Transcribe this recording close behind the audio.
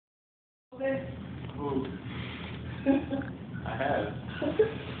Ooh. I have.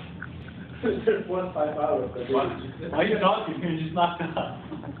 There's 1 5 hours. Why are you talking? You just knocked out.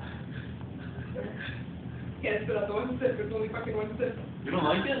 Yeah, spit out the 1 sip. It's only fucking 1 sip. You don't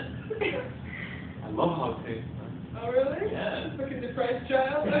like it? I love how it tastes. Oh, really? Yeah. Fucking depressed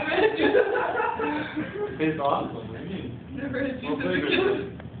child. Never had juice. It tastes awesome. What do you mean? Never had juice. What flavor is it?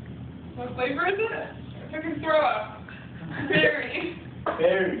 What flavor is it? Fucking throw up. Berry.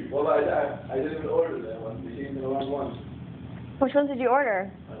 Berry. Well, I didn't even order that one. You gave me the wrong one. Which ones did you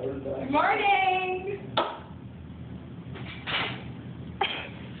order? I ordered that. Good morning.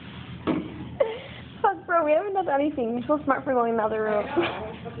 Fuck, bro, we haven't done anything. You're so smart for going in the other room. I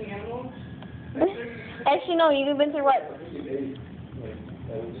know. Fucking animal. Actually, no, you've been through what? 8. Like,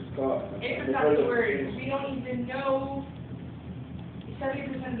 that was just caught. It's not the word. We don't even know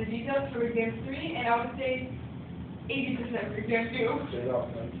 70% of the details for exam 3, and I would say 80% for exam 2. Straight up,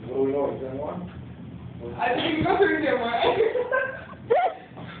 man. What do we know? Exam 1? I didn't go through exam 1.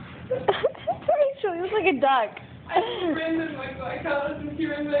 Rachel, you look like a duck. I just random, like colors and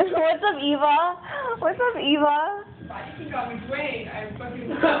here and there. What's up, Eva? What's up, Eva? I think call me Dwayne. I'm fucking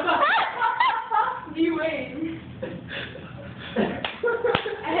Dwayne.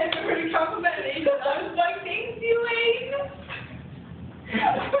 I had a pretty compliment at age. I was like, thanks, Dwayne.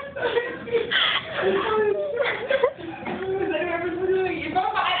 Because I remember doing, if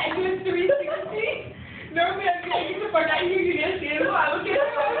I'm fine, I do a 360. Normally I'd be like, get the fuck out of here, you're gonna stand up. I look at him,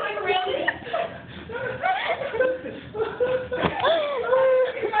 I was like, really?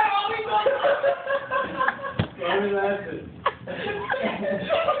 Why are you laughing?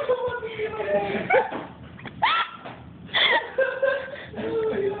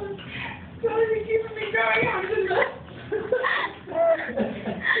 Sorry for keeping me going. I'm just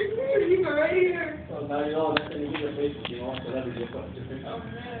keep it right here. Well, now you know that you get a face if you want, so that'd be different. Oh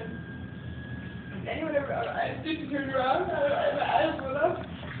man. Anyone ever? I just turned around. I went up.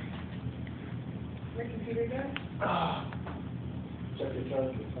 My computer guy. Check your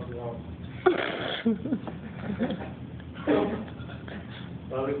charger. Something else.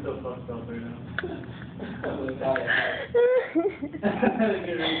 Probably still fucked up right now.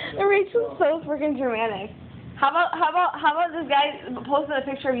 Rachel's so freaking dramatic. How about this guy posted a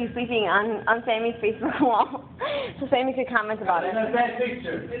picture of you sleeping on Sammy's Facebook wall, so Sammy could comment about it. That's that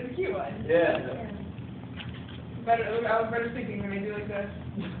picture. It's a cute one. Yeah. I was better sleeping when I do like this.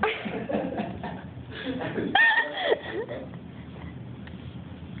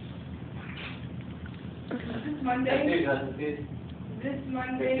 This Monday. This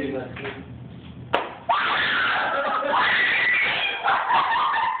Monday.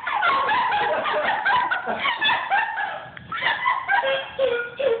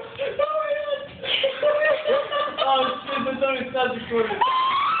 Oh shit, but don't stop recording.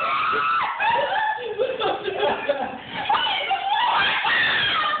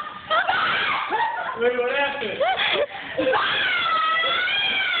 Wait, what happened?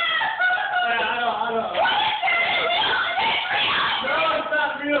 I don't. No, it's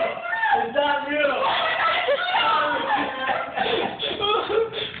not real. It's not real.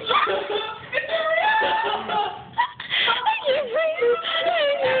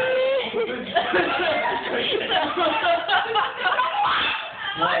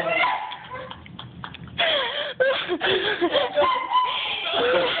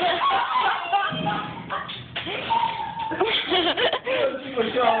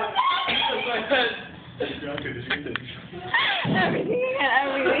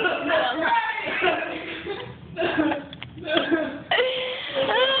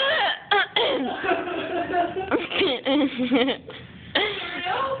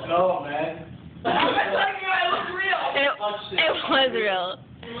 No, man. I'm telling you, I look real. It was real.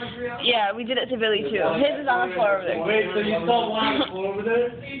 It was real. Yeah, we did it to Billy too. His is on the floor over there. Wait, so you saw one on the floor over there?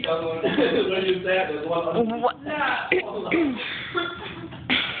 Where you at? There's one on What? Nah.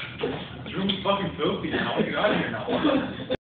 This room's fucking filthy now. Get out of here now.